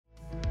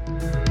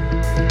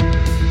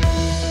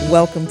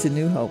Welcome to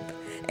New Hope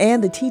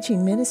and the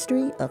teaching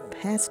ministry of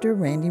Pastor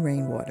Randy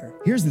Rainwater.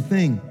 Here's the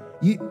thing.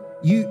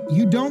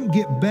 You don't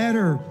get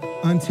better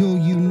until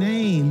you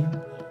name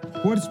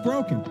what's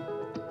broken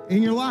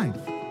in your life.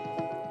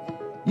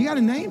 You got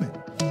to name it.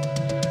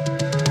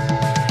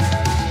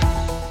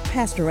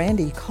 Pastor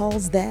Randy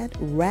calls that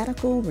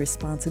radical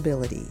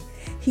responsibility.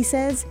 He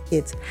says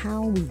it's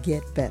how we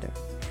get better,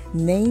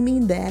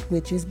 naming that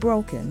which is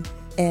broken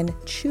and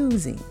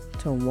choosing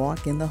to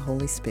walk in the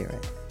Holy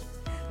Spirit.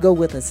 Go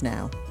with us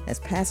now as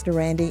Pastor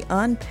Randy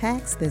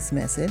unpacks this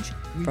message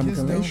from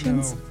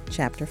Galatians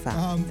chapter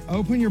 5.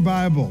 Open your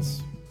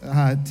Bibles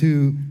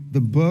to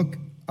the book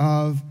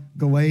of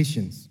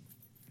Galatians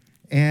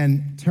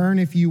and turn,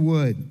 if you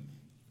would,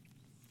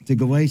 to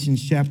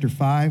Galatians chapter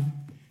 5.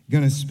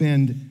 Going to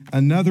spend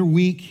another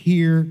week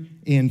here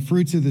in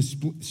Fruits of the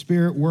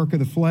Spirit, Work of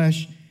the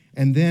Flesh.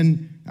 And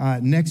then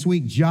next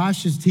week,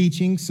 Josh is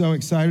teaching. So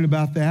excited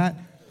about that.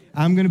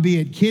 I'm going to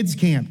be at kids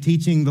camp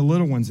teaching the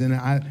little ones.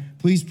 And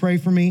please pray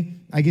for me.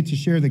 I get to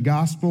share the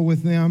gospel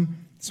with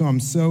them. So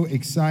I'm so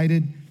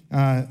excited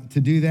to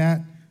do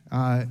that.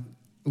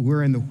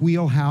 We're in the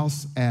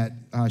wheelhouse at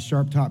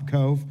Sharp Top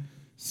Cove.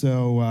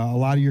 So a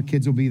lot of your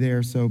kids will be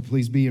there. So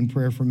please be in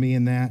prayer for me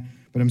in that.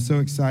 But I'm so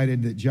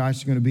excited that Josh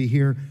is going to be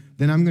here.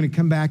 Then I'm going to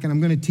come back and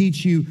I'm going to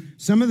teach you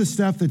some of the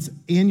stuff that's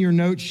in your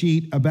note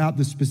sheet about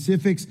the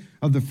specifics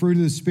of the fruit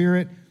of the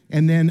Spirit.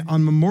 And then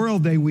on Memorial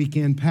Day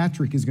weekend,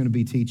 Patrick is going to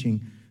be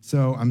teaching.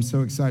 So I'm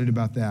so excited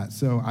about that.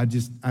 So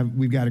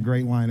we've got a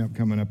great lineup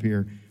coming up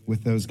here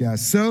with those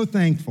guys. So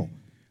thankful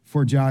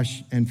for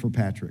Josh and for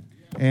Patrick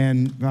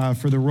and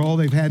for the role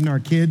they've had in our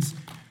kids.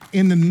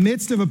 In the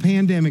midst of a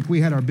pandemic, we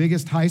had our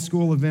biggest high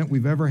school event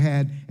we've ever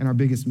had and our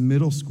biggest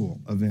middle school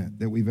event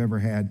that we've ever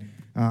had.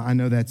 I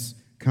know that's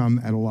come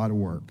at a lot of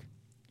work.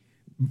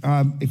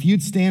 If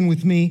you'd stand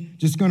with me,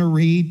 just going to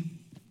read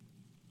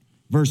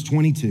verse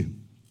 22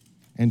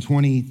 and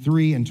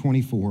 23 and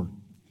 24.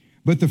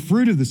 But the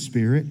fruit of the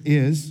Spirit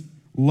is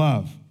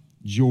love,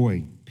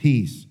 joy,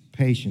 peace,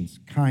 patience,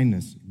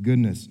 kindness,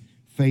 goodness,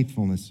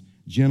 faithfulness,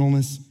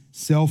 gentleness,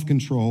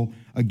 self-control.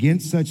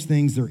 Against such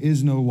things there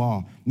is no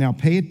law. Now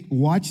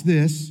watch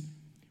this.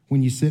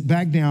 When you sit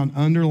back down,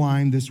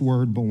 underline this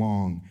word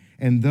belong.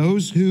 And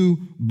those who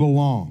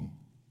belong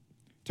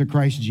to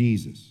Christ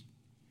Jesus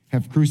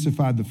have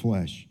crucified the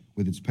flesh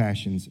with its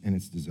passions and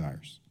its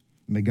desires.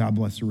 May God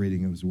bless the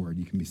reading of his word.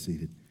 You can be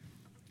seated.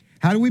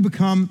 How do we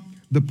become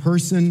the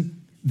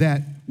person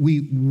that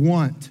we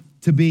want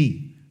to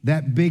be?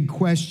 That big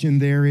question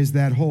there is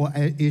that whole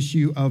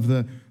issue of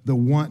the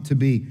want to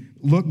be.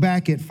 Look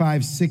back at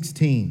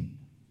 5:16.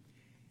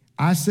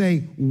 I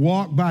say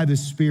walk by the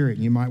Spirit.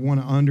 You might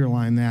want to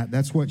underline that.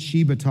 That's what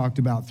Sheba talked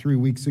about 3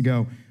 weeks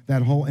ago,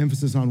 that whole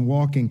emphasis on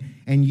walking.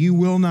 And you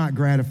will not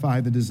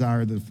gratify the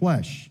desire of the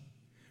flesh.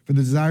 For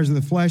the desires of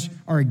the flesh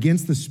are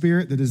against the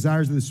Spirit. The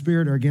desires of the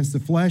Spirit are against the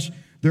flesh.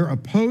 They're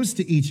opposed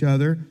to each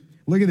other.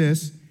 Look at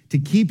this. To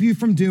keep you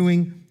from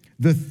doing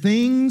the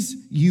things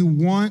you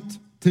want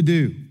to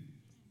do.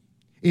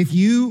 If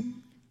you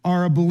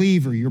are a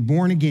believer, you're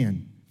born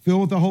again,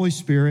 filled with the Holy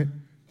Spirit,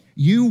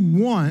 you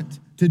want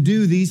to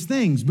do these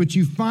things, but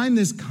you find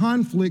this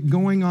conflict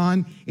going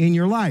on in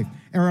your life.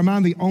 And am I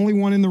the only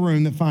one in the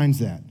room that finds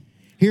that?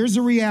 Here's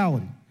the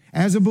reality.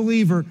 As a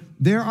believer,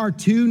 there are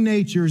two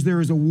natures. There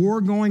is a war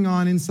going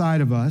on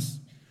inside of us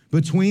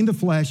between the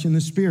flesh and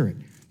the Spirit.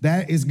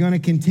 That is going to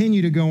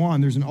continue to go on.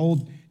 There's an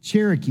old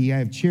Cherokee. I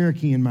have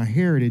Cherokee in my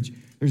heritage.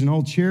 There's an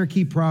old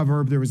Cherokee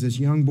proverb. There was this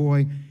young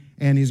boy,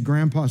 and his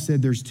grandpa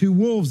said, there's two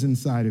wolves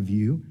inside of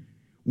you.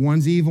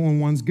 One's evil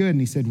and one's good. And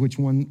he said, which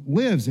one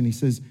lives? And he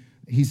says,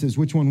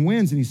 which one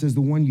wins? And he says,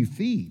 the one you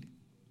feed.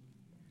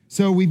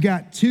 So we've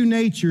got two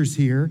natures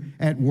here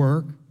at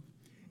work,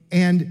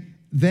 and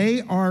they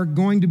are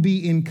going to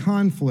be in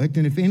conflict.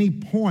 And if any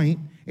point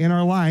in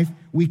our life,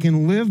 we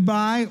can live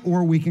by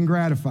or we can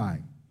gratify.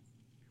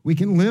 We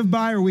can live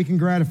by or we can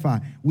gratify.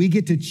 We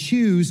get to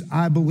choose,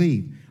 I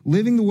believe.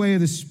 Living the way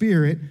of the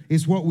Spirit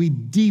is what we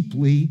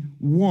deeply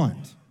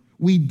want.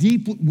 We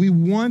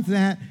want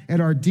that at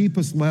our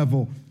deepest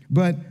level.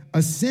 But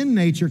a sin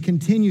nature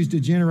continues to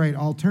generate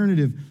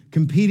alternative,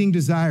 competing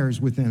desires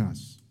within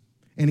us.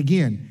 And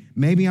again,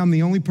 maybe I'm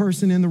the only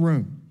person in the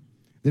room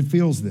that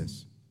feels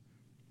this.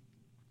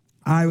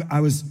 I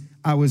was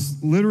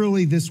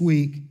literally this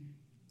week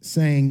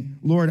saying,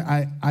 Lord,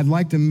 I'd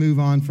like to move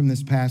on from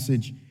this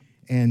passage.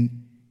 And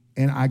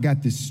I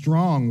got this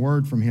strong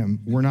word from him.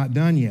 We're not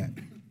done yet.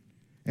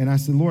 And I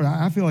said, Lord,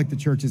 I feel like the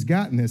church has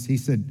gotten this. He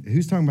said,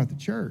 who's talking about the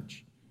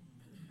church?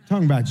 I'm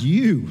talking about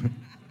you.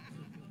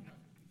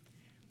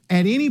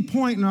 At any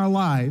point in our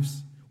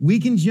lives, we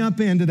can jump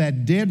into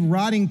that dead,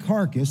 rotting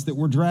carcass that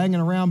we're dragging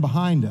around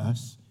behind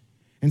us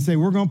and say,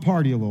 we're going to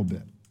party a little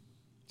bit,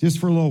 just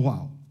for a little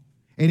while.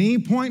 At any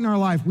point in our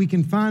life, we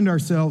can find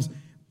ourselves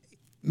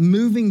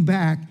moving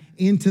back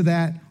into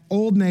that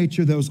old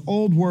nature, those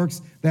old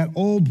works, that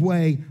old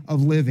way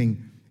of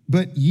living.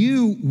 But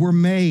you were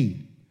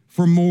made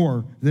for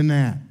more than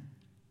that.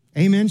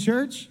 Amen,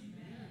 church?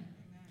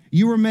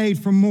 You were made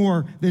for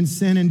more than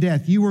sin and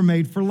death. You were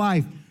made for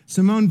life.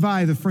 Simone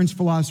Weil, the French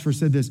philosopher,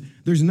 said this: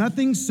 there's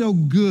nothing so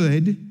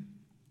good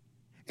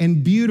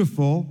and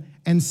beautiful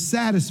and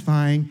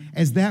satisfying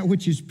as that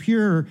which is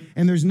pure,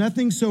 and there's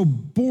nothing so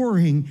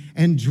boring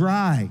and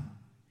dry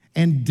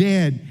and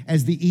dead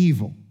as the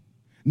evil.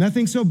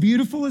 Nothing so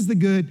beautiful as the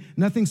good,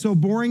 nothing so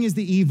boring as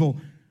the evil.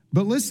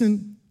 But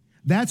listen,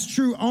 that's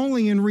true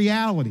only in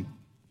reality.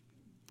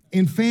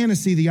 In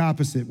fantasy, the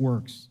opposite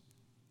works.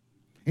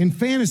 In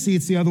fantasy,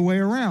 it's the other way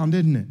around,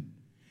 isn't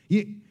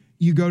it?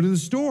 You go to the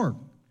store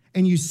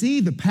and you see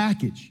the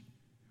package.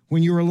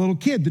 When you were a little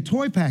kid, the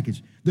toy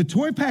package. The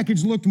toy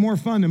package looked more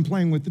fun than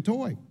playing with the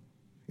toy.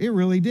 It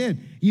really did.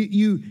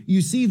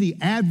 You see the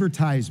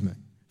advertisement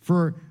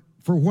for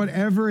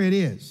whatever it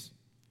is.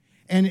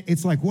 And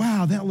it's like,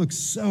 wow, that looks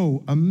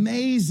so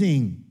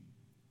amazing.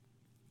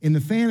 In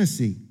the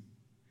fantasy,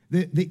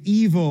 the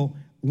evil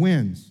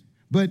wins.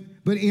 But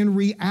in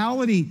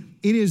reality,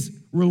 it is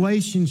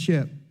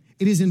relationship.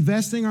 It is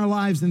investing our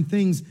lives in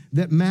things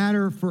that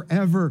matter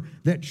forever,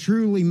 that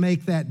truly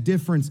make that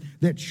difference,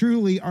 that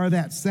truly are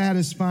that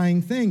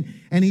satisfying thing.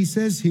 And he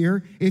says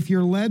here, if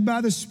you're led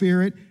by the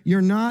Spirit,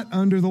 you're not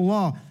under the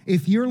law.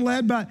 If you're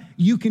led by,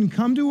 you can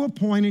come to a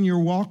point in your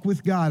walk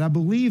with God. I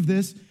believe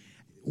this.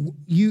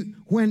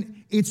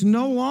 When it's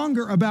no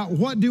longer about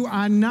what do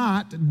I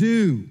not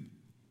do.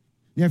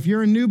 Now, if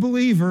you're a new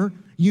believer,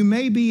 you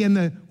may be in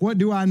the what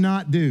do I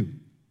not do.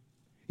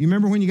 You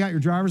remember when you got your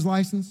driver's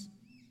license?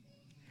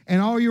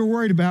 And all you were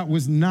worried about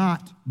was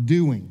not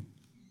doing.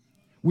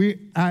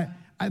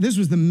 This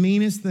was the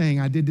meanest thing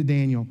I did to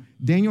Daniel.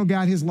 Daniel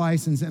got his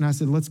license, and I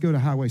said, let's go to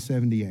Highway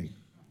 78.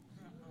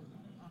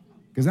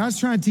 Because I was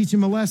trying to teach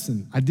him a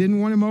lesson. I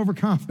didn't want him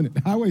overconfident.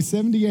 Highway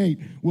 78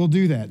 will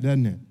do that,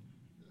 doesn't it?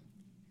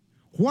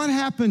 What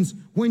happens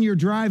when you're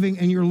driving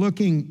and you're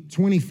looking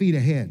 20 feet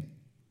ahead?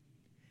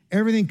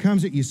 Everything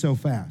comes at you so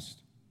fast.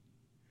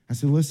 I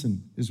said,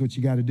 listen, this is what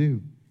you got to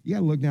do. You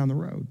got to look down the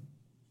road.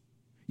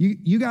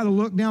 You got to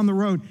look down the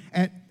road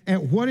at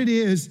what it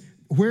is,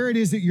 where it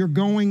is that you're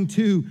going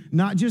to,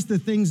 not just the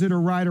things that are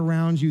right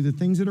around you. The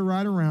things that are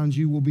right around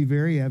you will be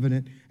very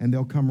evident, and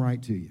they'll come right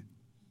to you.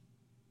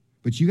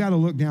 But you got to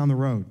look down the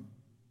road.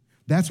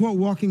 That's what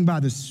walking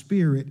by the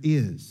Spirit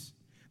is.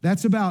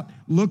 That's about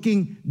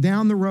looking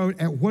down the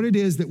road at what it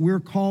is that we're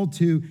called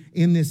to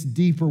in this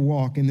deeper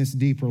walk, in this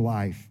deeper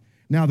life.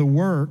 Now, the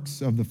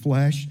works of the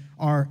flesh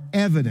are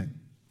evident.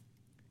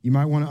 You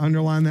might want to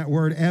underline that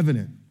word,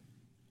 evident.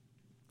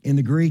 In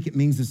the Greek, it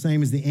means the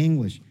same as the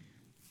English.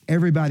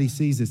 Everybody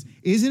sees this.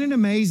 Isn't it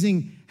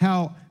amazing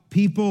how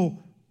people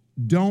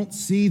don't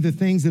see the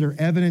things that are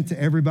evident to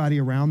everybody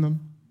around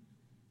them?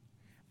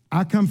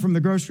 I come from the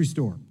grocery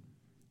store,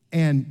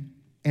 and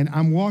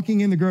I'm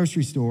walking in the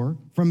grocery store,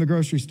 from the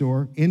grocery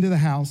store into the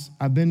house.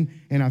 I've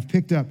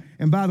picked up,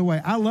 and by the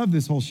way, I love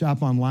this whole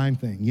shop online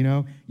thing. You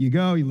know, you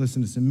go, you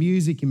listen to some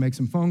music, you make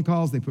some phone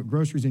calls, they put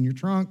groceries in your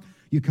trunk,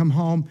 you come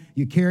home,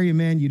 you carry them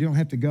in, you don't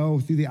have to go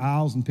through the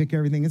aisles and pick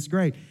everything. It's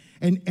great.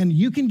 And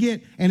you can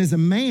get, and as a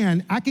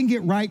man, I can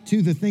get right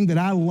to the thing that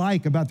I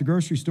like about the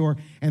grocery store,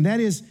 and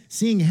that is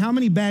seeing how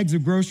many bags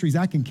of groceries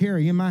I can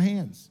carry in my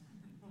hands.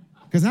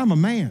 Because I'm a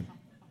man.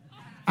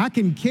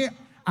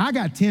 I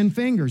got 10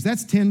 fingers,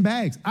 that's 10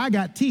 bags. I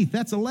got teeth,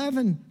 that's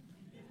 11.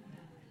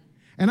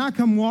 And I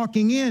come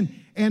walking in,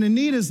 and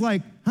Anita's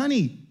like,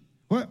 honey,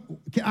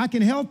 I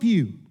can help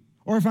you.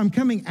 Or if I'm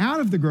coming out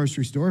of the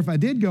grocery store, if I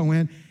did go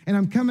in, and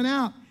I'm coming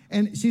out,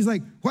 and she's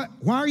like, what?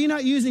 Why are you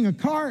not using a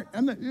cart?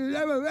 I'm like,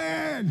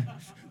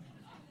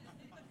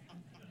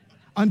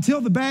 until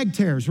the bag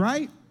tears,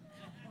 right?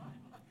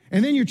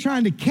 And then you're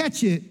trying to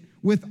catch it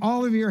with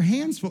all of your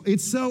hands full.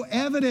 It's so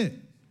evident.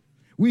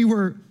 We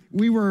were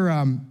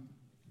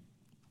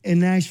in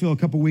Nashville a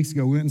couple weeks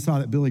ago. We went and saw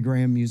that Billy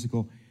Graham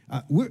musical.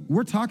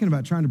 We're talking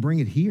about trying to bring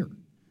it here,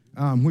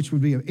 which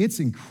would be, it's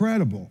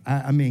incredible.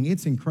 I mean,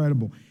 it's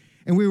incredible.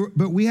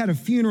 But we had a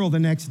funeral the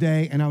next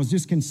day, and I was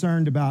just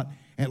concerned about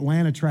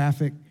Atlanta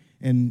traffic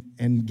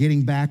and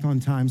getting back on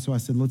time. So I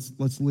said,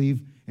 let's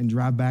leave and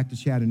drive back to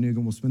Chattanooga,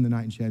 and we'll spend the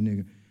night in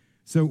Chattanooga.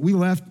 So we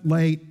left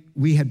late.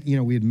 We had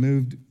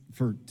moved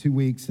for 2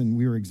 weeks, and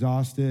we were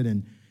exhausted,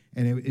 and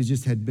it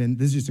just had been,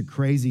 this is just a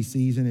crazy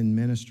season in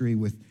ministry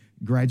with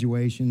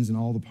graduations and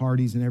all the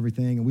parties and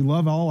everything, and we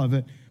love all of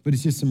it, but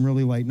it's just some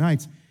really late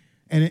nights.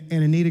 And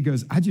Anita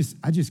goes, I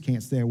just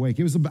can't stay awake.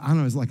 It was, I don't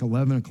know, it was like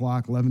 11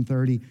 o'clock,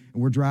 11:30,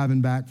 and we're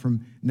driving back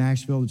from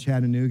Nashville to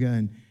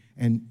Chattanooga,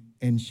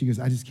 and she goes,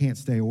 I just can't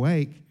stay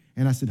awake.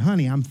 And I said,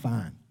 honey, I'm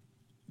fine.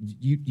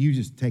 You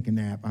just take a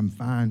nap, I'm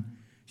fine.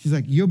 She's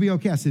like, you'll be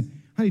okay. I said,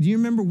 honey, do you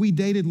remember we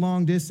dated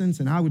long distance,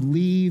 and I would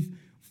leave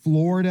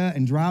Florida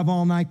and drive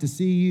all night to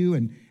see you,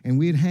 and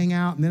we'd hang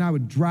out, and then I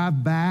would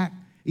drive back,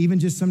 even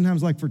just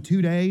sometimes like for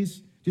 2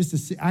 days, just to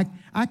see.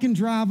 I can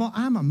drive,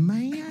 I'm a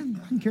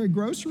man. I can carry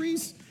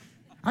groceries.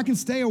 I can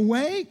stay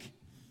awake.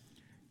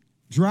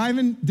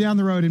 Driving down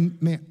the road,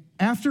 and man,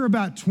 after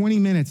about 20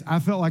 minutes, I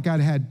felt like I'd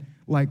had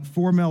like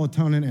 4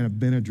 melatonin and a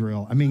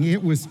Benadryl. I mean,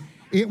 it was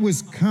It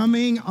was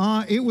coming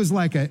on. It was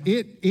like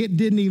it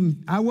didn't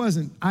even,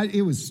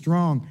 it was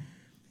strong.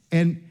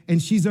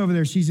 And she's over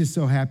there. She's just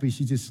so happy.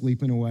 She's just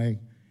sleeping away.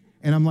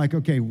 And I'm like,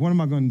 okay, what am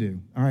I going to do?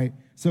 All right.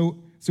 So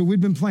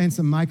we'd been playing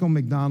some Michael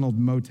McDonald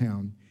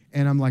Motown.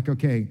 And I'm like,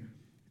 okay,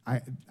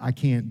 I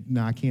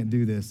can't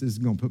do this. This is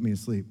going to put me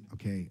asleep.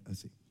 Okay,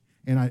 let's see.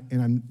 And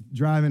I'm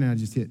driving and I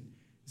just hit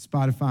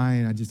Spotify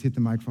and I just hit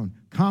the microphone.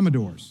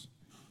 Commodores.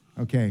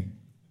 Okay.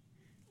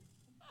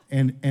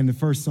 And the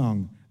first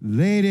song,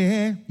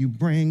 lady, you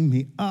bring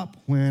me up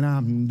when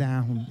I'm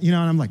down. You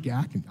know, and I'm like,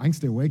 yeah, I can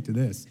stay awake to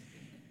this.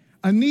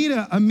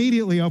 Anita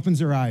immediately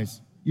opens her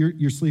eyes.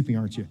 You're sleeping,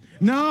 aren't you?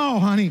 No,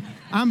 honey,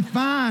 I'm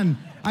fine.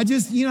 I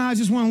just want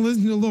to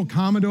listen to the little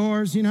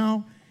Commodores, you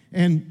know?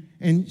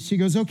 And she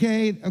goes,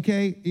 okay,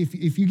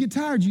 if you get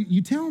tired,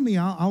 you tell me,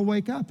 I'll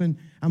wake up. And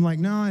I'm like,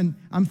 no, and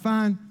I'm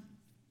fine.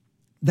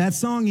 That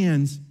song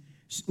ends.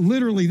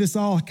 Literally, this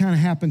all kind of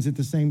happens at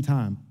the same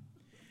time.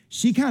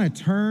 She kind of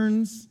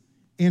turns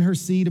in her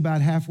seat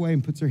about halfway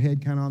and puts her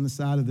head kind of on the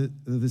side of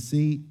the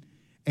seat.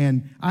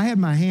 And I have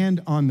my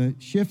hand on the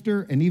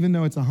shifter, and even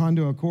though it's a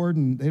Honda Accord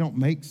and they don't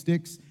make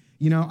sticks,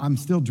 you know, I'm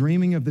still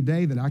dreaming of the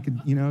day that I could,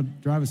 you know,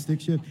 drive a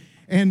stick shift.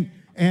 And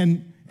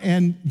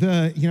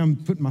the, you know, I'm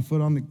putting my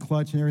foot on the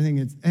clutch and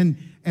everything.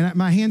 And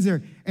my hand's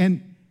there.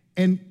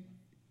 And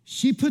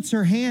she puts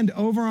her hand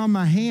over on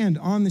my hand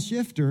on the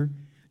shifter,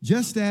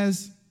 just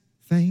as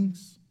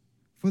thanks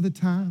for the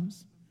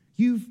times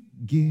you've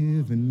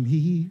given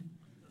me,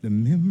 the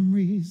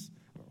memories.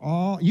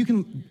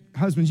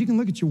 Husbands, you can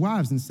look at your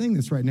wives and sing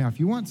this right now if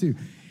you want to.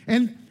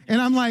 And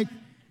I'm like,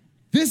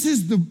 this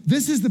is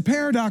the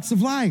paradox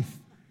of life.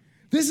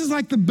 This is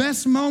like the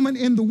best moment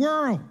in the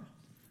world.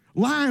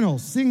 Lionel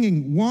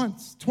singing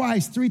once,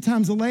 twice, 3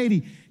 times a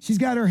lady. She's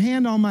got her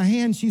hand on my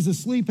hand. She's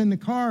asleep in the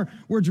car.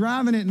 We're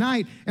driving at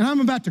night, and I'm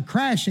about to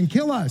crash and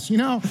kill us, you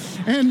know?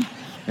 And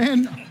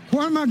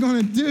what am I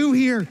going to do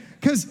here?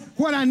 Because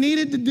what I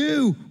needed to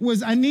do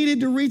was I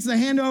needed to reach the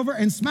hand over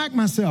and smack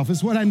myself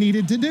is what I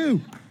needed to do.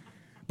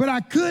 But I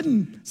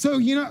couldn't. So,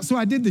 you know, so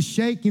I did the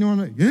shake, you know, I'm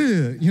like,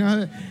 ugh, you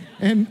know,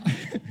 and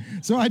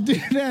so I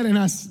did that and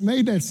I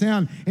made that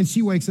sound. And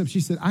she wakes up, she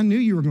said, I knew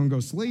you were going to go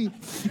sleep.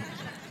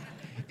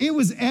 It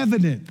was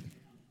evident.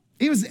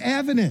 It was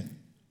evident.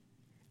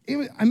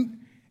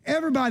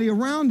 Everybody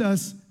around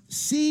us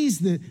sees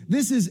that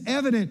this is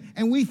evident,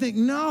 and we think,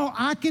 no,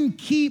 I can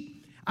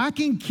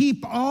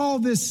keep all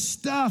this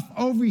stuff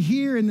over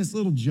here in this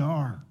little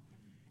jar,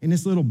 in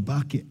this little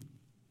bucket.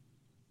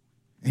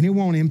 And it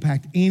won't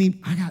impact any.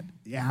 I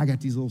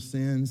got these little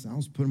sins. I'll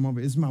just put them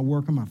over. This is my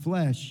work of my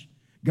flesh.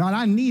 God,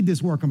 I need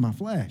this work of my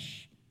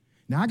flesh.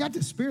 Now, I got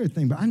the spirit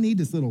thing, but I need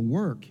this little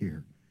work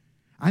here.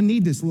 I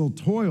need this little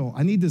toil.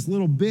 I need this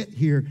little bit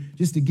here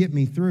just to get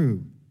me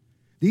through.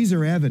 These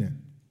are evident.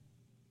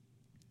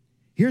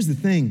 Here's the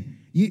thing.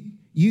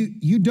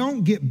 You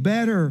don't get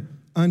better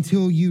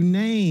until you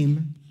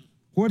name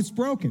what's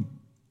broken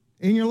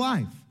in your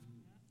life.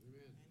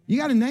 You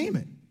got to name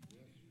it.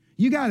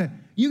 You got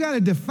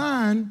to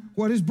define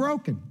what is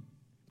broken.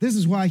 This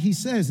is why he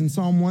says in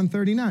Psalm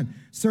 139,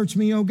 search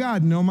me, O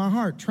God, know my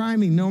heart. Try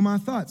me, know my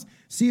thoughts.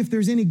 See if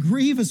there's any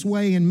grievous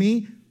way in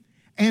me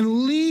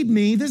and lead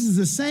me. This is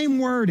the same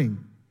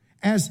wording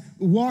as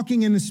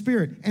walking in the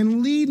Spirit.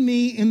 And lead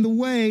me in the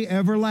way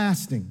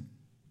everlasting.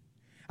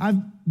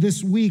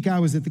 This week I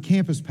was at the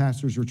campus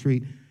pastors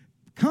retreat.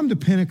 Come to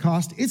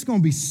Pentecost. It's going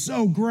to be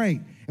so great.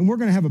 And we're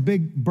going to have a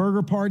big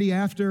burger party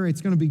after.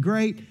 It's going to be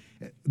great.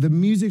 The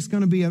music's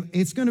going to be,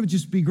 it's going to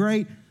just be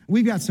great.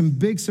 We've got some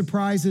big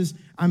surprises.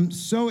 I'm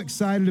so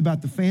excited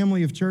about the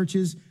family of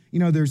churches. You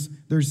know, there's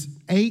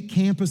 8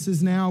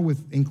 campuses now,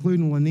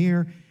 including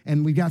Lanier,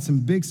 and we got some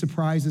big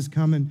surprises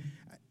coming.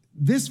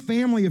 This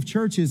family of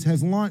churches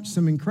has launched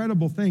some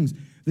incredible things.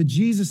 The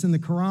Jesus and the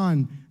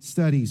Quran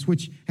studies,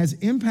 which has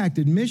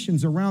impacted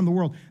missions around the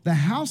world. The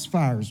house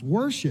fires,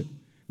 worship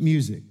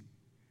music.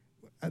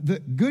 The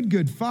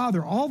Good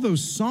Father, all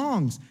those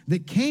songs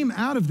that came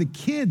out of the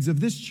kids of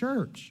this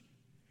church.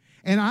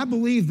 And I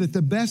believe that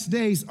the best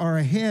days are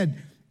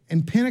ahead,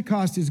 and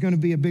Pentecost is going to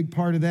be a big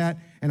part of that,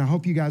 and I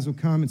hope you guys will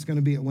come. It's going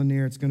to be at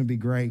Lanier. It's going to be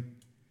great.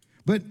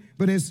 But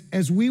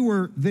as we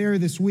were there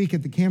this week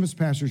at the Campus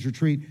Pastors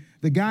Retreat,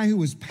 the guy who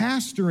was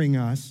pastoring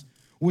us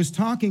was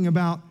talking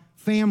about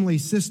family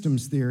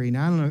systems theory.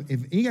 Now, I don't know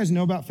if you guys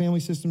know about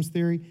family systems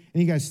theory,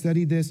 and you guys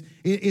studied this.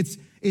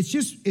 It's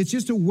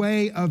just a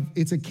way of,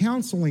 it's a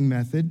counseling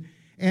method,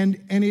 and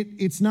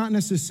it's not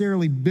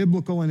necessarily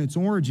biblical in its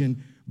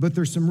origin, but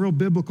there's some real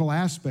biblical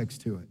aspects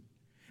to it.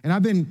 And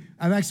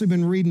I've actually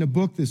been reading a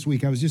book this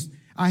week.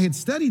 I had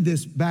studied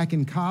this back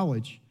in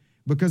college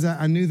because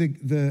I knew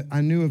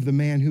of the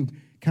man who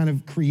kind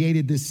of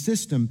created this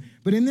system.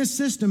 But in this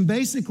system,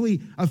 basically,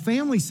 a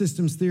family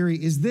systems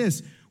theory is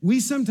this. We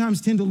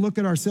sometimes tend to look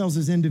at ourselves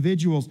as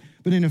individuals,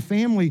 but in a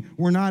family,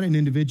 we're not an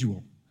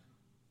individual.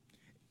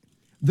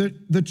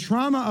 The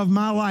trauma of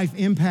my life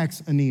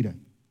impacts Anita.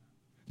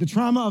 The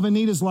trauma of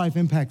Anita's life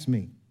impacts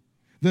me.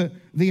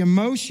 The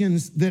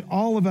emotions that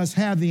all of us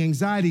have, the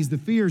anxieties, the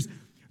fears,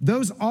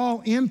 Those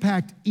all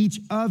impact each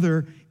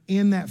other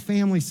in that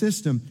family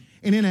system.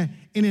 And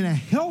in a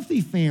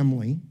healthy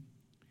family,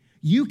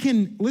 you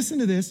can, listen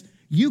to this,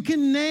 you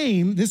can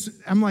name this.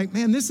 I'm like,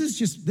 man, this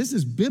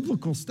is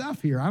biblical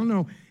stuff here. I don't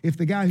know if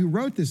the guy who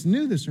wrote this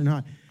knew this or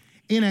not.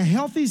 In a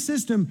healthy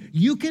system,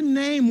 you can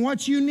name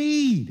what you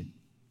need.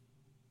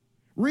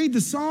 Read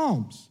the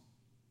Psalms.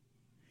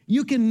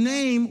 You can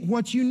name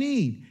what you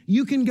need.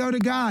 You can go to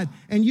God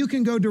and you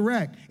can go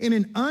direct. In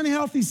an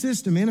unhealthy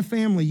system, in a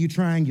family, you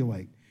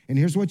triangulate. And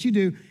here's what you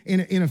do.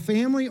 In a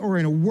family or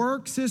in a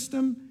work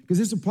system, because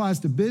this applies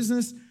to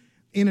business,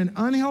 in an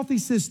unhealthy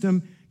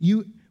system,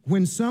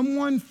 when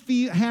someone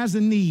has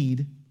a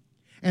need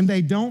and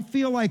they don't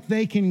feel like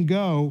they can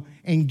go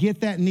and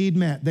get that need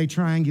met, they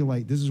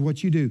triangulate. This is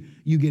what you do.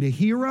 You get a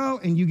hero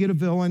and you get a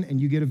villain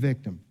and you get a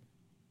victim.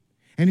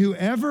 And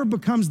whoever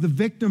becomes the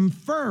victim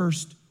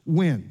first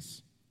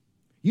wins.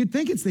 You'd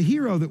think it's the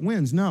hero that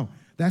wins. No,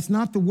 that's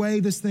not the way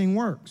this thing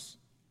works.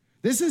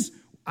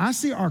 I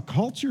see our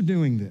culture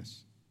doing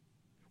this.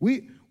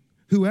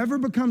 Whoever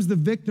becomes the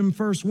victim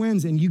first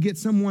wins, and you get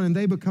someone and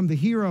they become the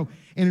hero.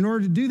 And in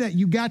order to do that,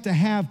 you got to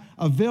have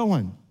a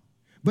villain.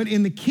 But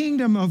in the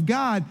kingdom of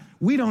God,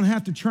 we don't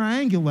have to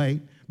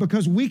triangulate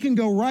because we can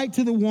go right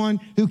to the one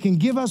who can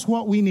give us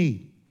what we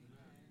need.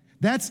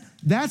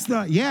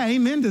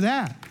 Amen to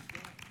that.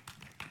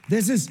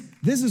 This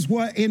is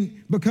what,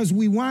 because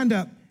we wind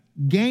up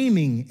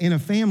gaming in a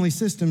family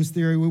systems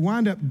theory, we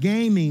wind up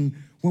gaming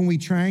when we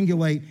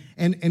triangulate.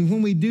 And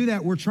when we do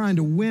that, we're trying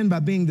to win by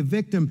being the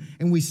victim,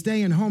 and we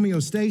stay in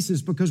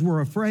homeostasis because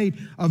we're afraid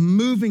of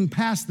moving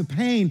past the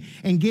pain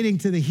and getting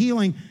to the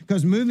healing,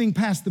 because moving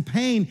past the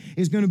pain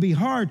is going to be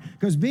hard,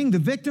 because being the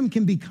victim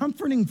can be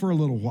comforting for a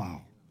little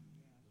while.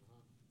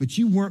 But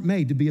you weren't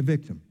made to be a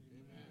victim.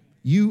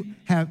 You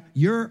have,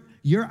 your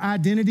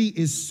identity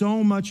is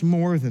so much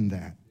more than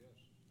that.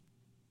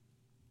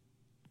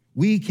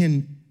 We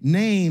can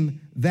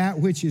name that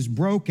which is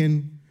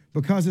broken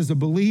because as a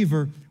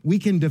believer, we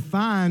can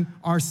define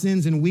our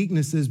sins and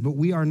weaknesses, but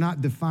we are not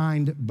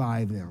defined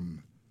by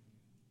them.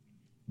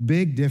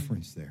 Big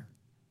difference there.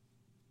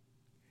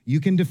 You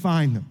can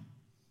define them.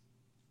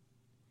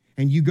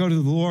 And you go to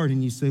the Lord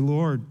and you say,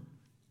 Lord,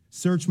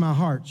 search my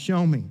heart,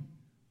 show me.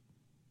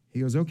 He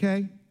goes,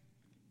 okay,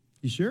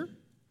 you sure?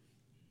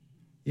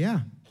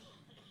 Yeah.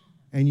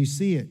 And you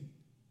see it.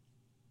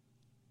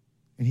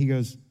 And he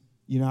goes,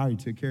 I already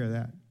took care of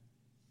that.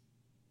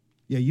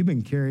 Yeah, you've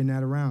been carrying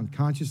that around,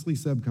 consciously,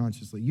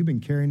 subconsciously. You've been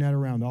carrying that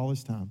around all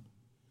this time.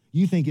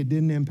 You think it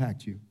didn't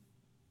impact you.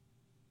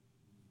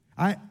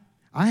 I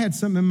had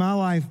something in my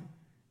life,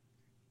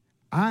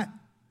 I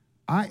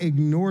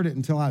ignored it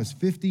until I was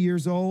 50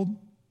 years old.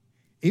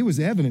 It was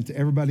evident to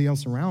everybody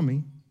else around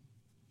me.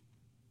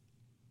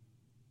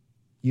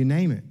 You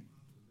name it.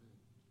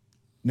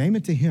 Name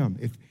it to him.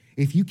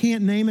 If you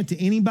can't name it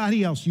to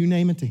anybody else, you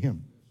name it to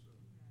him.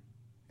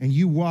 And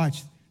you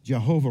watch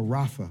Jehovah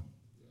Rapha,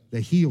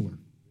 the healer.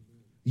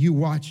 You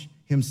watch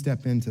him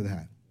step into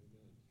that.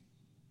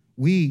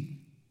 We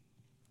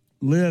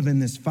live in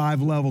this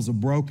 5 levels of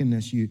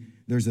brokenness.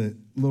 There's a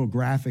little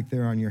graphic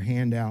there on your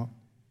handout.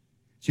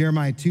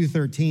 Jeremiah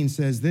 2:13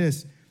 says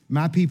this,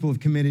 my people have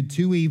committed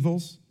 2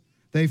 evils.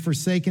 They've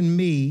forsaken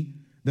me,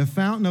 the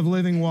fountain of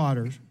living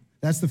waters.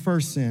 That's the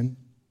first sin.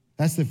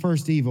 That's the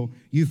first evil.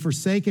 You've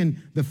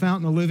forsaken the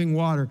fountain of living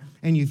water,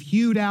 and you've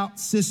hewed out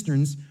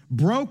cisterns,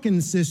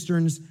 broken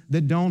cisterns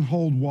that don't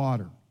hold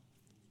water.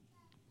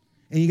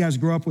 And you guys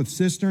grew up with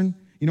cistern.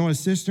 You know what a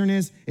cistern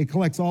is? It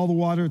collects all the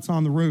water that's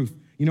on the roof.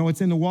 You know what's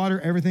in the water?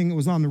 Everything that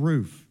was on the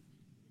roof.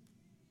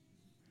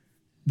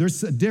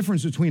 There's a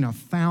difference between a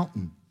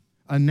fountain,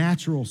 a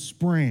natural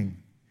spring,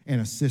 and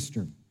a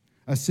cistern.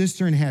 A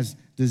cistern has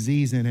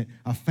disease in it.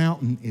 A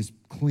fountain is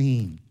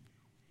clean.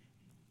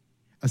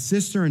 A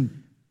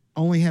cistern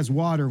only has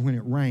water when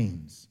it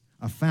rains.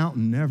 A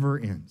fountain never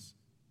ends.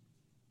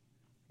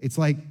 It's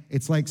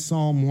like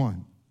Psalm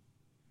 1,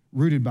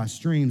 rooted by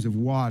streams of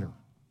water.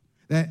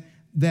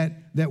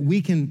 That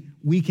we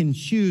can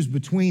choose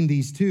between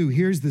these two.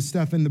 Here's the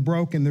stuff in the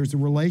broken. There's the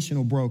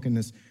relational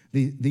brokenness,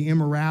 the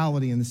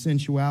immorality and the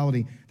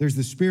sensuality. There's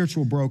the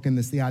spiritual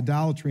brokenness, the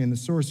idolatry and the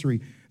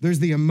sorcery. There's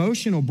the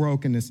emotional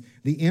brokenness,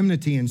 the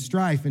enmity and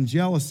strife and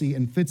jealousy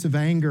and fits of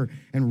anger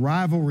and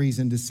rivalries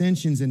and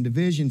dissensions and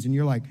divisions. And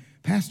you're like,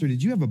 Pastor,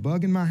 did you have a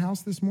bug in my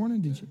house this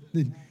morning?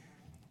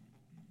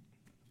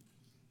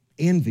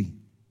 Envy.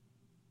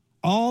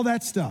 All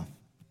that stuff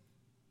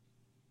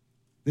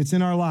that's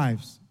in our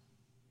lives.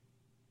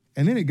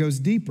 And then it goes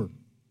deeper.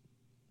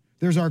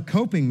 There's our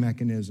coping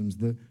mechanisms,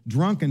 the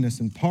drunkenness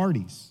and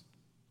parties.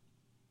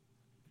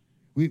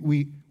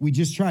 We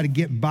just try to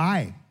get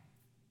by.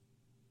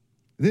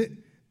 But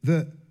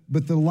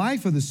the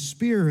life of the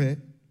Spirit,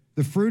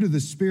 the fruit of the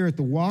Spirit,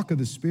 the walk of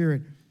the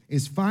Spirit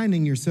is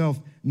finding yourself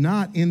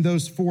not in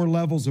those 4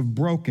 levels of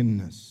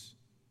brokenness.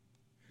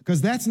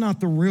 Because that's not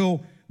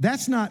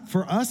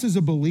for us as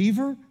a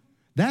believer,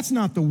 that's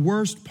not the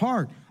worst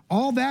part.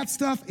 All that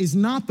stuff is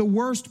not the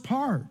worst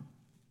part.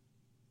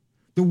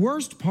 The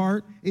worst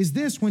part is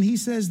this, when he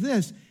says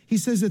this, He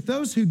says that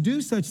those who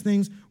do such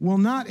things will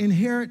not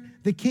inherit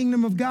the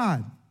kingdom of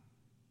God.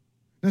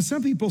 Now,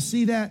 some people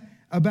see that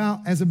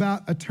as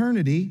about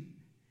eternity,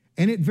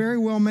 and it very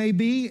well may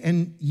be,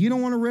 and you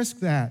don't want to risk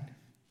that.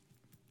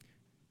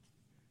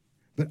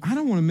 But I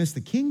don't want to miss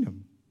the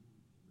kingdom.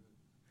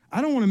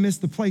 I don't want to miss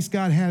the place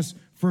God has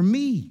for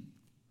me.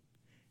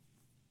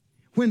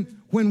 When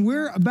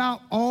we're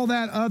about all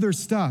that other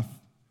stuff,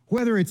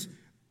 whether it's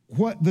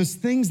what the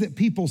things that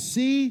people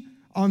see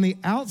on the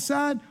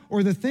outside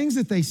or the things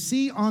that they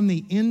see on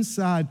the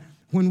inside,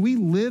 when we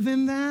live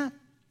in that,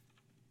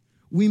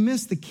 we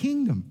miss the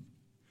kingdom.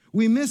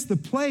 We miss the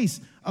place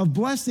of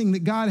blessing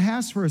that God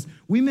has for us.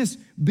 We miss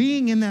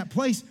being in that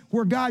place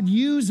where God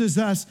uses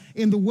us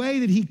in the way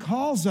that he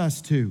calls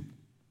us to,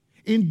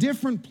 in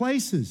different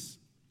places.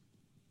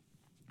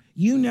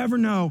 You never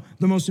know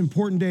the most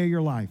important day of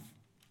your life.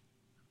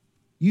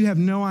 You have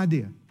no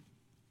idea.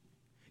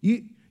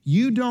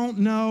 You don't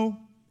know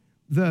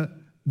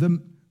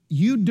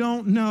you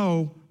don't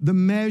know the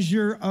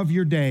measure of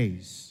your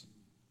days.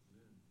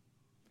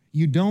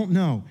 You don't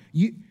know.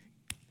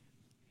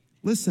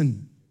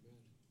 Listen,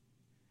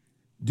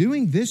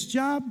 doing this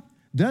job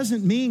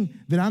doesn't mean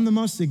that I'm the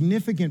most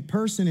significant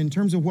person in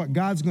terms of what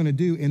God's going to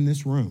do in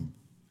this room.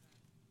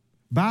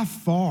 By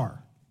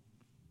far.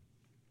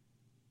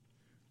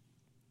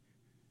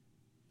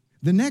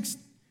 The next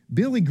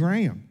Billy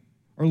Graham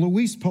or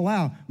Luis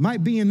Palau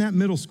might be in that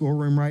middle school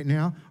room right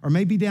now, or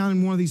maybe down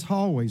in one of these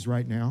hallways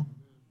right now.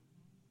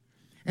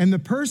 And the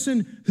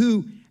person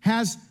who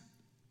has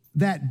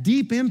that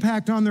deep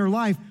impact on their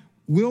life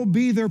will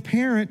be their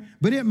parent,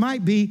 but it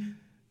might be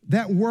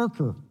that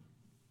worker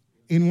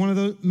in one of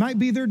those, might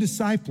be their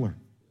discipler.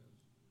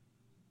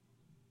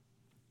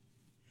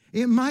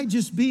 It might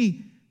just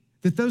be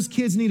that those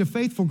kids need a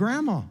faithful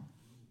grandma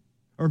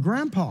or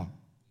grandpa.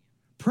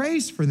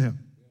 Praise for them.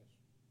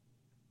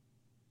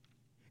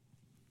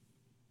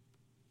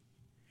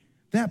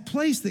 That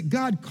place that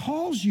God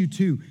calls you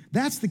to,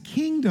 that's the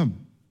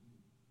kingdom.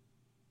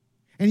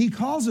 And he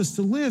calls us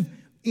to live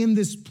in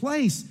this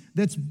place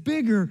that's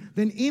bigger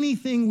than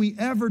anything we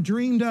ever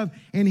dreamed of.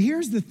 And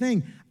here's the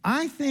thing,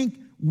 I think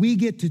we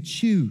get to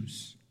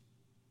choose.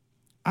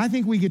 I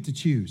think we get to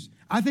choose.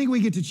 I think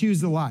we get to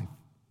choose the life.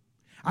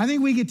 I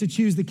think we get to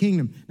choose the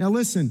kingdom. Now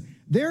listen,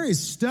 there is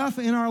stuff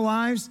in our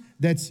lives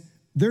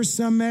there's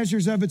some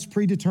measures of it's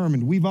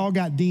predetermined. We've all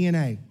got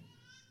DNA.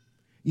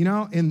 You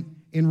know, in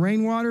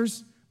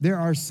Rainwaters, there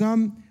are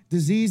some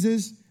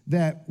diseases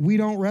that we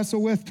don't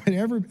wrestle with, but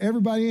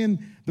everybody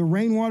in the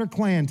Rainwater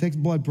clan takes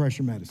blood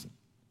pressure medicine.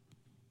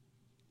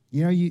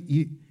 You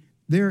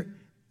know,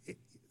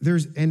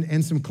 there's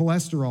some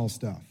cholesterol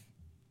stuff.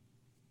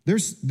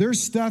 There's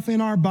stuff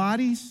in our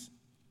bodies.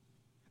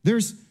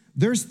 There's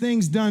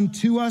things done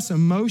to us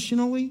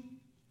emotionally,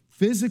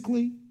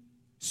 physically,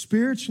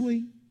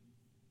 spiritually,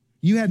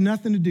 you had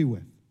nothing to do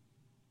with.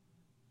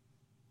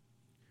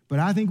 But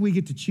I think we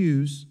get to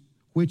choose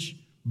which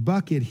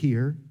bucket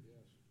here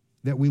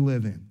that we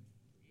live in.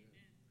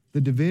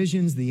 The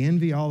divisions, the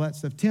envy, all that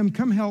stuff. Tim,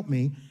 come help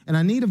me. And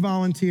I need a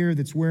volunteer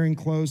that's wearing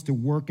clothes to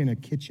work in a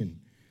kitchen.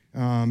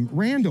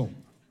 Randall.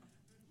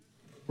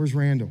 Where's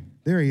Randall?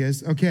 There he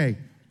is. Okay.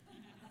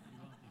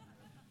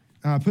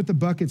 Put the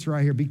buckets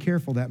right here. Be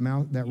careful, that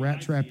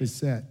rat trap is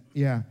set.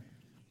 Yeah.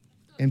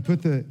 And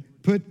put the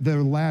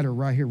ladder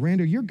right here.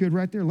 Randall, you're good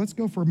right there. Let's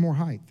go for more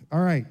height.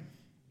 All right.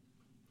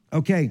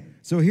 Okay,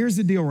 so here's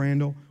the deal,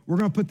 Randall. We're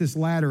going to put this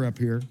ladder up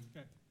here.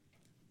 Okay.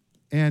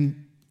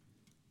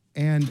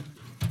 And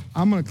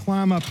I'm going to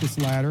climb up this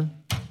ladder.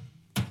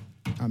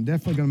 I'm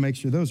definitely going to make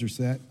sure those are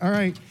set. All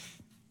right.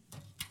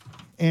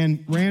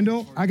 And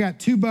Randall, I got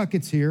 2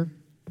 buckets here.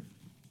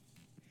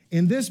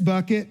 In this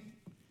bucket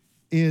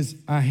is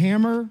a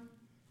hammer,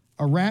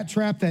 a rat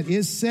trap that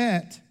is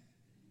set.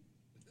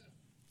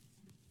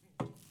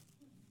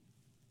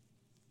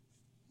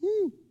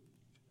 Woo.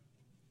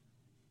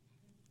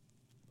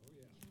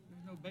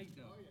 There's no bait,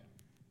 though.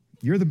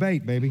 You're the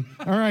bait, baby.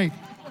 All right.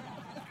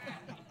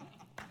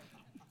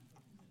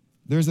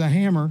 There's a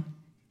hammer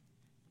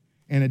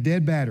and a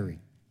dead battery,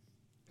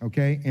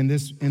 okay, in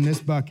this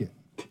bucket.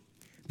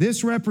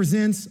 This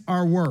represents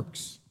our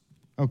works,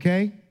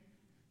 okay?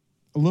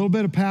 A little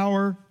bit of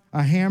power,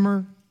 a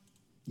hammer,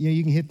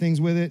 you can hit things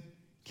with it,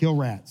 kill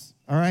rats,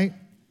 all right?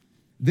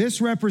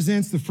 This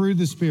represents the fruit of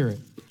the Spirit.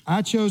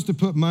 I chose to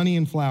put money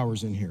and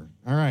flowers in here,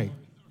 all right?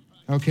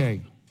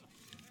 Okay.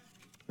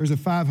 There's a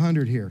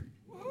 500 here.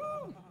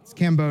 It's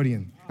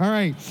Cambodian. All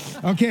right,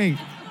 okay.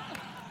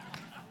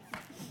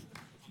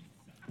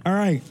 All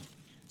right,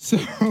 so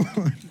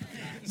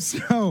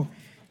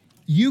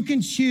you can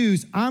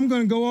choose. I'm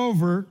going to go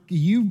over.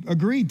 You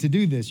agreed to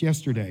do this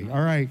yesterday.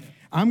 All right,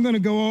 I'm going to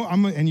go.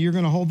 And you're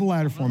going to hold the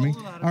ladder for me.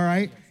 All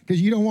right, because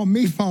you don't want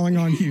me falling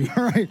on you.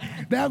 All right,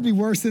 that would be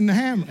worse than the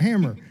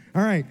hammer.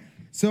 All right,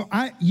 so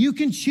you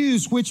can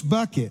choose which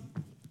bucket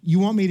you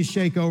want me to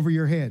shake over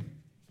your head.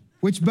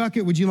 Which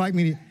bucket would you like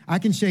me to? I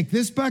can shake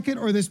this bucket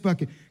or this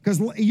bucket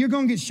because you're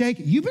going to get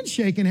shaken. You've been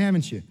shaken,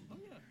 haven't you?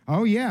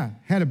 Oh yeah,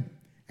 had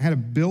a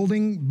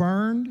building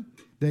burned,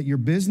 that your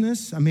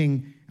business,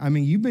 I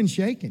mean, you've been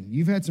shaking.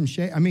 You've had some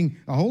shake. I mean,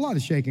 a whole lot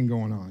of shaking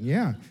going on.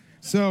 Yeah.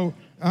 So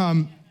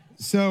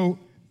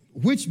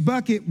which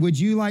bucket would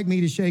you like me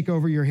to shake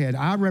over your head?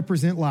 I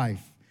represent life.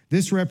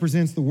 This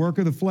represents the work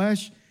of the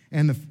flesh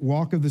and the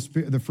walk of the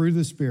Spirit, the fruit of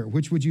the Spirit.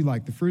 Which would you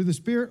like, the fruit of the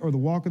Spirit or the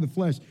walk of the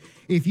flesh?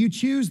 If you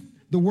choose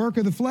the work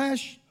of the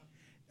flesh,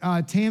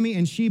 Tammy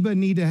and Sheba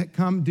need to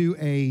come do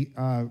a...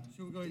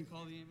 Should we go ahead and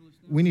call the ambulance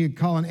now? We need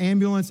to call an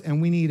ambulance,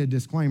 and we need a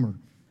disclaimer,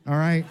 all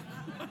right?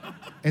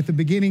 At the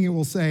beginning, it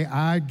will say,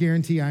 I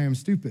guarantee I am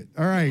stupid.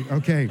 All right,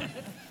 okay.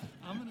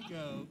 I'm going to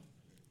go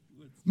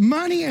with...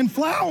 Money and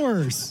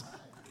flowers.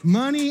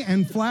 Money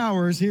and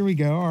flowers. Here we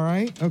go, all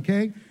right,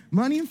 okay.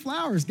 Money and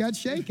flowers got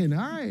shaken, all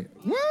right.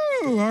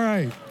 Woo, all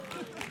right.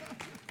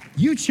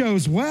 You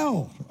chose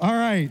well, all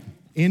right,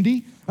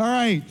 Indy, all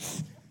right.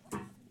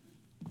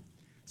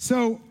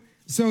 So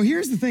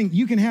here's the thing.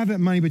 You can have that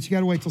money, but you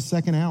got to wait till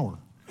second hour.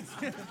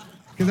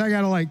 Because I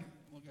got to like,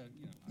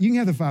 you can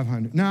have the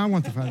 500. No, I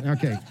want the 500.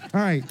 Okay.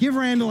 All right. Give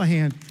Randall a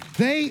hand.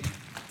 They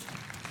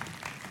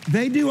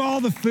do all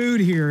the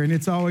food here, and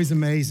it's always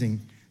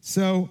amazing.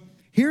 So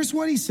here's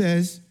what he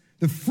says.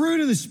 The fruit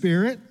of the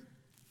Spirit,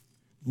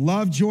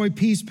 love, joy,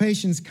 peace,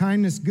 patience,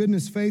 kindness,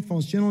 goodness,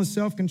 faithfulness, gentleness,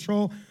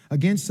 self-control.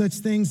 Against such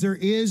things there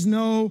is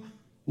no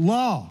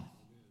law.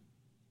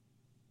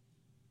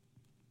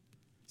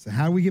 So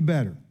how do we get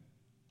better?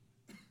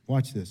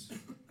 Watch this.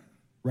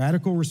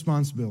 Radical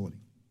responsibility.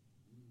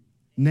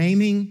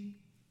 Naming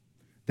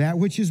that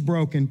which is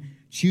broken,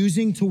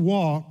 choosing to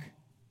walk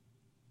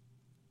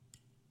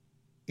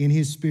in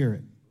his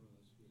Spirit.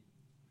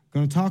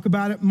 Going to talk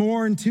about it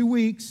more in 2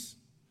 weeks.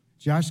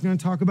 Josh is going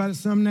to talk about it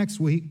some next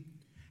week,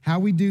 how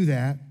we do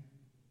that.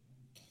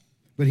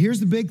 But here's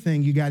the big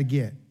thing you got to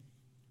get.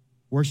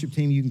 Worship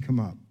team, you can come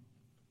up.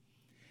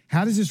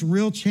 How does this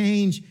real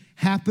change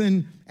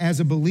happen as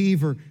a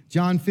believer?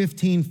 John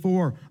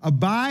 15:4.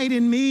 Abide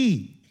in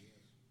me.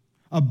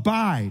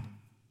 Abide.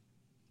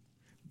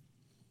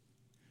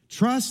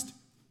 Trust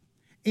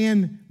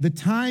in the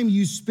time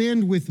you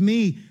spend with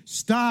me.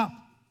 Stop.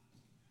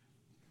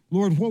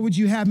 Lord, what would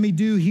you have me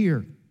do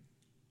here?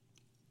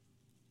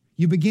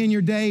 You begin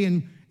your day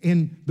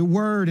in the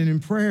word and in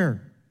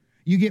prayer.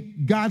 You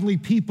get godly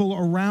people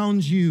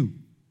around you.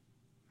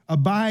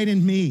 Abide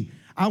in me.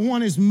 I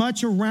want as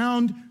much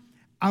around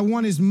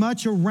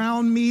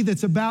me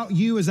that's about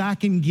you as I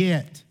can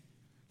get.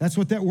 That's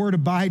what that word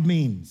abide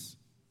means.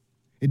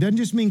 It doesn't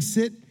just mean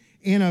sit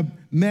in a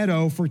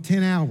meadow for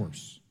 10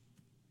 hours.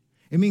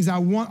 It means I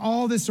want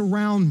all this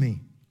around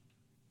me.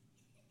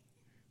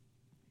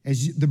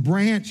 As the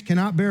branch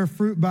cannot bear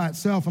fruit by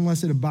itself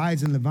unless it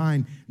abides in the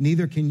vine,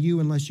 neither can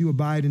you unless you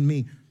abide in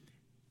me.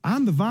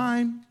 I'm the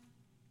vine,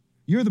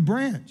 you're the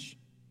branch.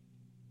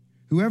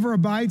 Whoever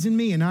abides in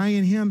me and I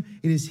in him,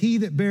 it is he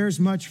that bears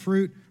much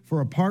fruit,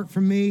 for apart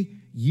from me,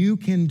 you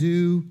can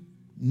do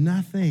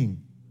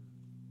nothing.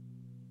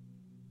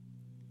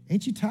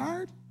 Ain't you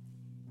tired?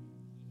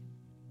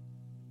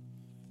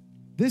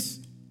 This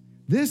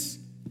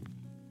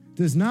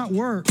does not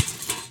work.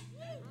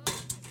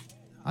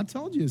 I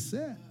told you it's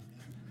set.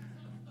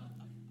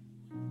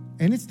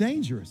 And it's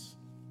dangerous.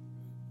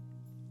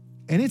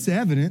 And it's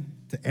evident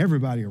to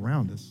everybody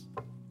around us.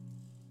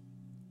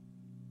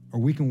 Or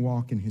we can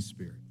walk in his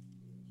Spirit.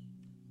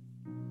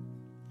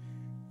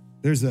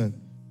 There's a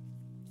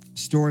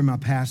story my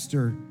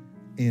pastor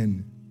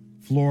in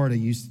Florida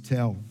used to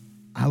tell.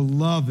 I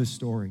love this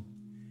story.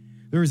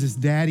 There was this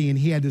daddy, and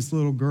he had this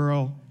little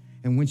girl,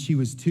 and when she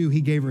was 2, he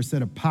gave her a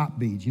set of pop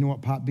beads. You know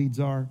what pop beads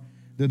are?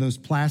 They're those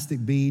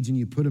plastic beads, and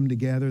you put them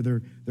together.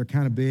 They're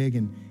kind of big,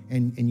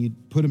 and you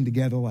put them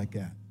together like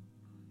that.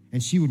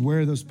 And she would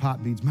wear those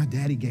pop beads. My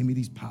daddy gave me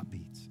these pop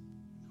beads.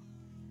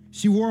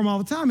 She wore them all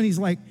the time, and he's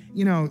like,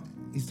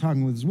 he's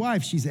talking with his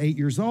wife. She's 8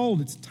 years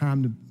old. It's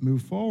time to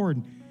move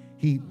forward.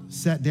 He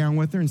sat down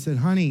with her and said,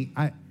 honey,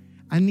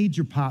 I need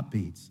your pop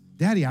beads.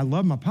 Daddy, I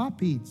love my pop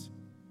beads.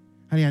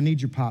 Honey, I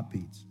need your pop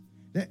beads.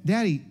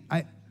 Daddy,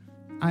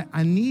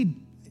 I need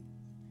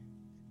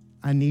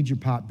your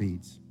pop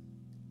beads.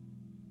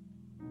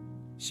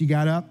 She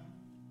got up,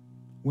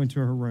 went to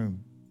her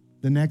room.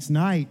 The next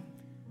night,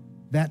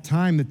 that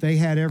time that they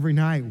had every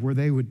night where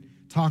they would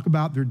talk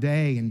about their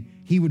day, and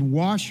he would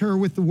wash her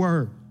with the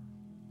word.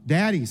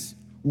 Daddies,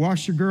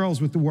 wash your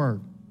girls with the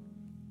word,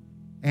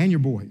 and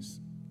your boys,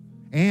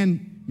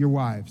 and your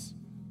wives.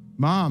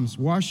 Moms,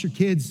 wash your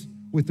kids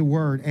with the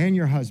word, and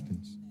your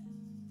husbands.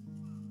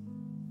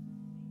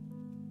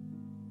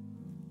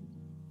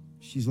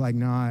 She's like,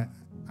 no,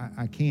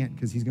 I can't,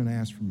 because he's going to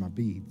ask for my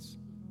beads.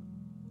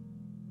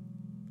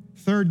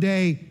 Third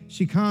day,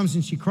 she comes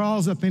and she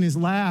crawls up in his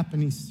lap,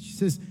 and she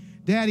says,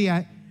 Daddy,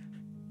 I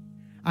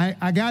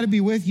got to be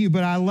with you,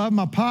 but I love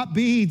my pop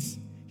beads.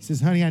 He says,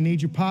 honey, I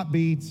need your pop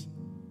beads.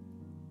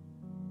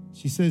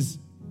 She says,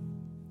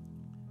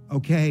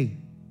 okay.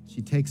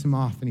 She takes them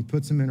off, and he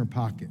puts them in her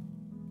pocket,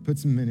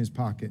 puts them in his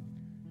pocket,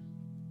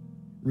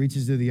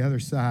 reaches to the other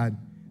side.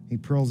 He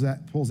pulls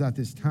out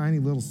this tiny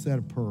little set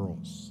of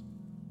pearls,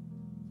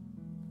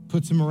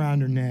 puts them around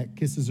her neck,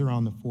 kisses her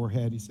on the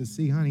forehead. He says,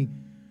 see, honey,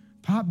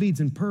 Pop beads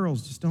and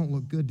pearls just don't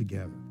look good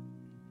together.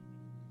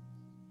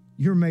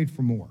 You're made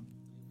for more.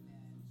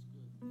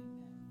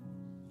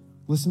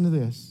 Listen to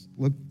this.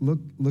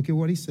 Look at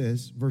what he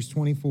says, verse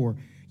 24.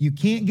 You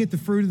can't get the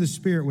fruit of the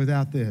Spirit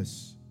without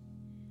this.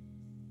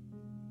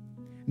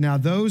 Now,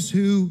 those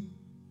who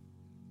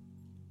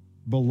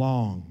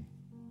belong,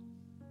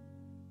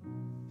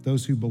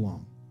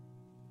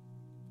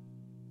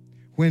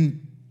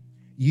 when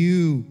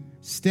you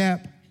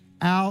step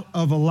out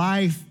of a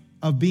life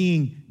of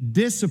being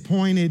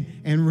disappointed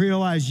and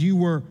realize you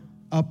were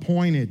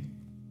appointed,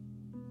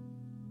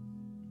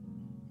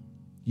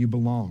 you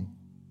belong.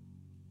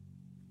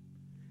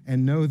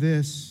 And know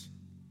this,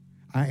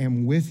 I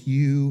am with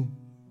you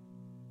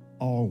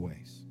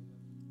always.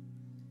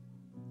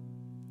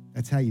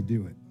 That's how you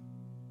do it.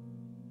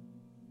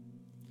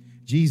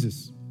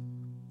 Jesus,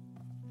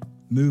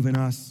 move in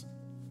us.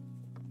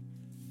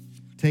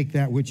 Take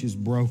that which is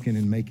broken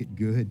and make it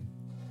good.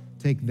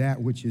 Take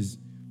that which is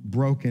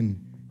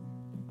broken,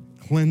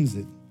 cleanse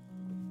it.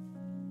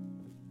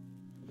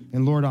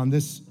 And Lord, on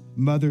this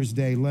Mother's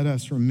Day, let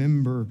us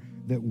remember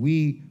that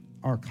we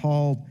are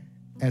called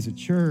as a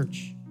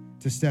church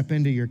to step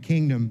into your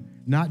kingdom,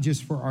 not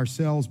just for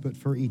ourselves, but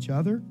for each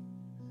other.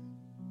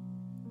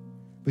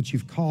 But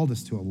you've called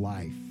us to a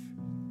life.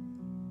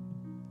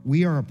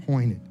 We are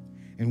appointed,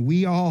 and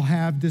we all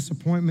have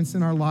disappointments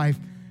in our life,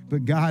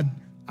 but God,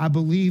 I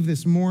believe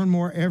this more and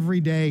more every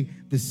day.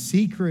 The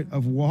secret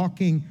of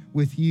walking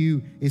with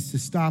you is to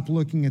stop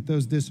looking at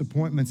those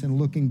disappointments and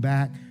looking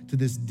back to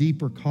this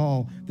deeper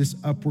call, this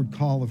upward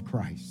call of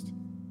Christ.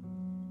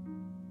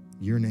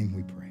 In your name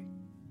we pray.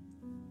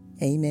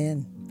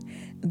 Amen.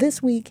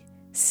 This week,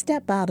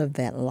 step out of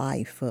that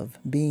life of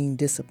being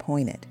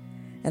disappointed.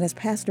 And as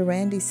Pastor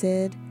Randy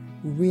said,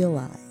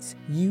 realize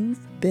you've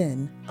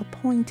been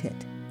appointed.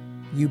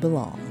 You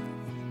belong.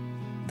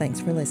 Thanks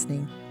for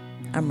listening.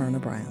 I'm Myrna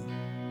Brown.